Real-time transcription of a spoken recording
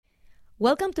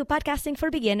Welcome to Podcasting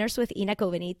for Beginners with Ina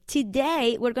Coveney.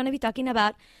 Today, we're going to be talking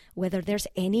about whether there's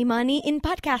any money in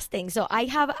podcasting. So I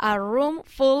have a room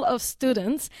full of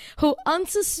students who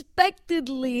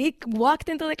unsuspectedly walked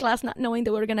into the class not knowing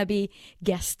that we're going to be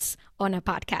guests on a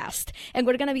podcast. And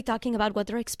we're going to be talking about what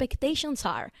their expectations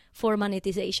are for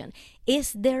monetization.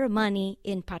 Is there money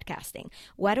in podcasting?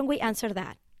 Why don't we answer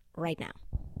that right now?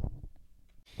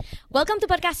 Welcome to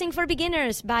Podcasting for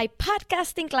Beginners by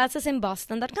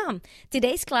podcastingclassesinboston.com.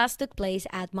 Today's class took place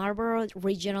at Marlborough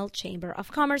Regional Chamber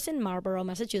of Commerce in Marlborough,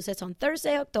 Massachusetts on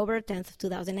Thursday, October 10th,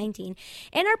 2019.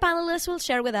 And our panelists will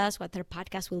share with us what their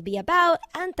podcast will be about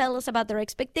and tell us about their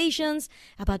expectations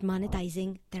about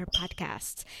monetizing their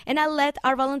podcasts. And I'll let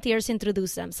our volunteers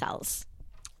introduce themselves.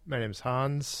 My name is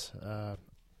Hans.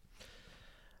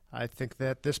 I think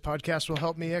that this podcast will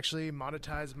help me actually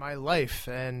monetize my life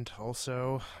and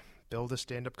also build a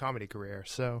stand-up comedy career.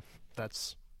 So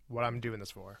that's what I'm doing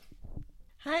this for.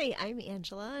 Hi, I'm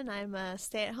Angela, and I'm a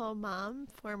stay-at-home mom,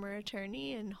 former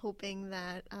attorney, and hoping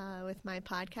that with my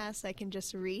podcast I can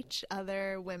just reach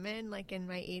other women like in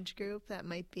my age group that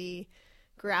might be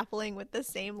grappling with the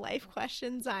same life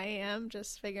questions I am,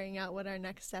 just figuring out what our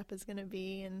next step is going to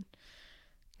be and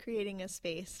creating a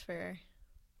space for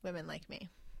women like me.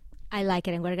 I like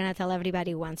it, and we're going to tell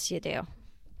everybody once you do.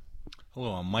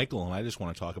 Hello, I'm Michael, and I just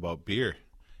want to talk about beer.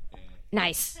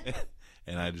 Nice.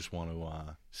 And I just want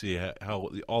to see how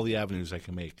all the avenues I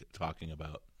can make talking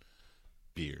about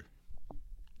beer.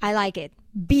 I like it.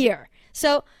 Beer.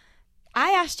 So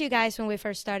I asked you guys when we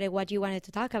first started what you wanted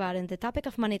to talk about, and the topic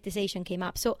of monetization came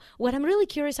up. So what I'm really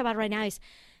curious about right now is,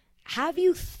 have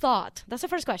you thought, that's the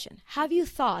first question, have you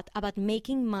thought about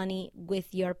making money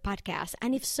with your podcast?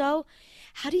 And if so,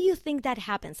 how do you think that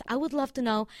happens? I would love to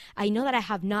know. I know that I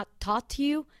have not taught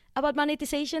you about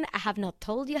monetization. I have not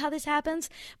told you how this happens,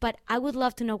 but I would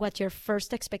love to know what your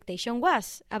first expectation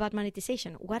was about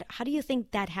monetization. How do you think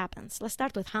that happens? Let's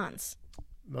start with Hans.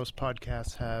 Most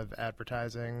podcasts have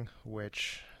advertising,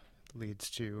 which leads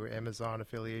to Amazon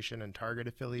affiliation and Target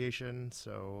affiliation.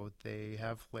 So they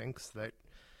have links that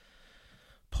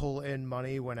pull in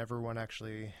money when everyone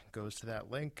actually goes to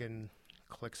that link and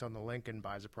clicks on the link and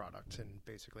buys a product. And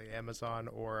basically Amazon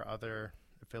or other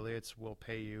affiliates will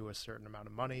pay you a certain amount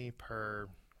of money per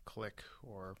click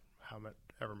or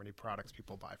however many products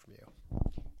people buy from you.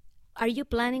 Are you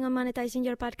planning on monetizing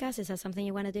your podcast? Is that something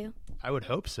you want to do? I would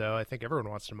hope so. I think everyone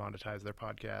wants to monetize their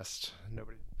podcast.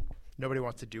 Nobody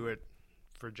wants to do it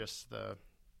for just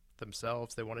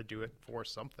themselves. They want to do it for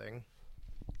something.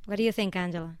 What do you think,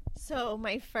 Angela? So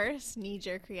my first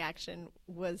knee-jerk reaction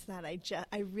was that I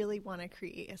really want to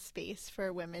create a space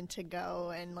for women to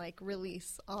go and like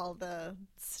release all the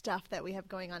stuff that we have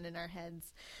going on in our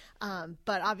heads.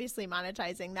 But obviously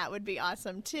monetizing, that would be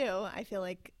awesome too. I feel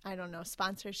like, I don't know,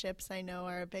 sponsorships I know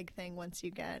are a big thing once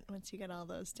you get all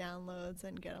those downloads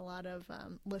and get a lot of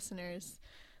listeners.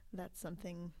 That's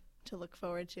something to look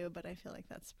forward to, but I feel like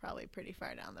that's probably pretty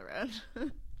far down the road.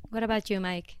 What about you,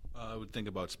 Mike? I would think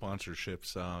about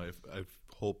sponsorships. I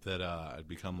hope that I'd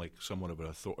become like somewhat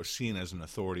of seen as an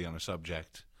authority on a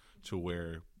subject to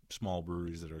where small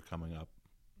breweries that are coming up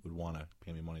would want to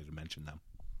pay me money to mention them.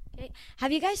 Okay.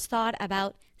 Have you guys thought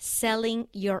about selling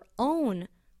your own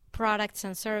products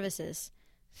and services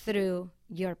through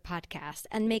your podcast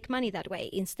and make money that way?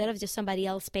 Instead of just somebody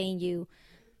else paying you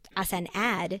as an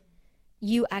ad,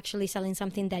 you actually selling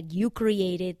something that you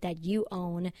created, that you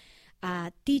own,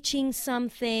 teaching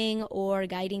something or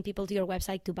guiding people to your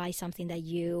website to buy something that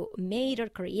you made or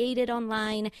created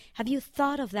online. Have you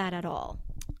thought of that at all?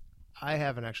 I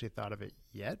haven't actually thought of it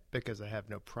yet because I have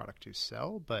no product to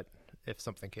sell, but if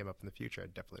something came up in the future, I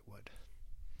definitely would.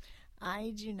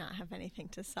 I do not have anything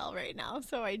to sell right now,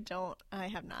 so I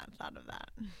have not thought of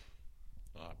that.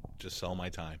 Just sell my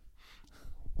time.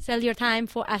 Sell your time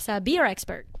as a beer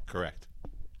expert. Correct.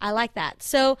 I like that.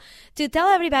 So to tell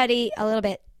everybody a little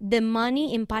bit, the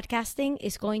money in podcasting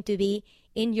is going to be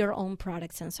in your own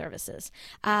products and services.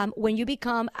 When you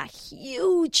become a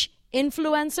huge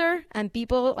influencer and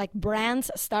people like brands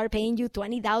start paying you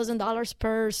 $20,000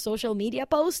 per social media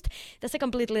post, that's a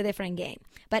completely different game.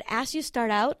 But as you start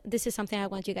out, this is something I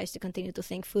want you guys to continue to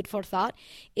think, food for thought,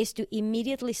 is to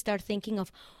immediately start thinking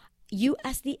of you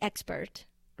as the expert,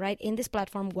 right? In this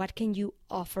platform, what can you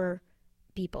offer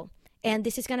people? And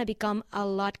this is going to become a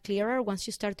lot clearer once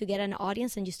you start to get an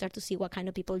audience and you start to see what kind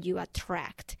of people you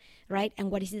attract, right?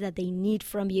 And what is it that they need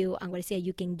from you and what is it that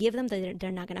you can give them that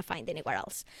they're not going to find anywhere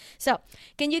else. So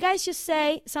can you guys just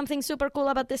say something super cool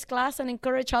about this class and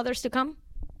encourage others to come?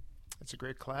 It's a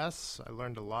great class. I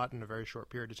learned a lot in a very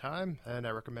short period of time, and I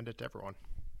recommend it to everyone.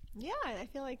 Yeah, I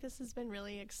feel like this has been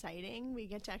really exciting. We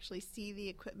get to actually see the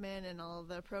equipment and all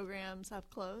the programs up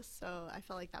close. So I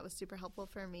felt like that was super helpful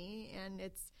for me, and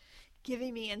it's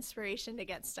giving me inspiration to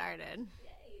get started.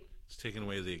 It's taking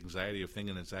away the anxiety of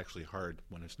thinking it's actually hard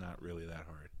when it's not really that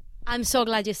hard. I'm so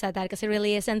glad you said that, because it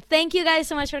really is. And thank you guys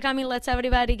so much for coming. Let's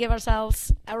everybody give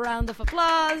ourselves a round of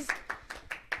applause.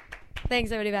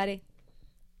 Thanks, everybody.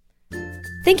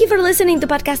 Thank you for listening to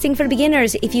Podcasting for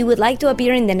Beginners. If you would like to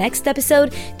appear in the next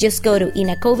episode, just go to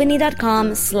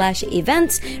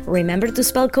inacoveney.com/events. Remember to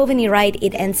spell Coveney right.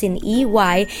 It ends in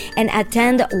EY. And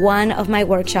attend one of my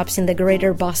workshops in the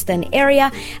greater Boston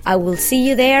area. I will see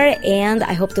you there, and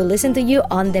I hope to listen to you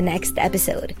on the next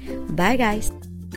episode. Bye, guys.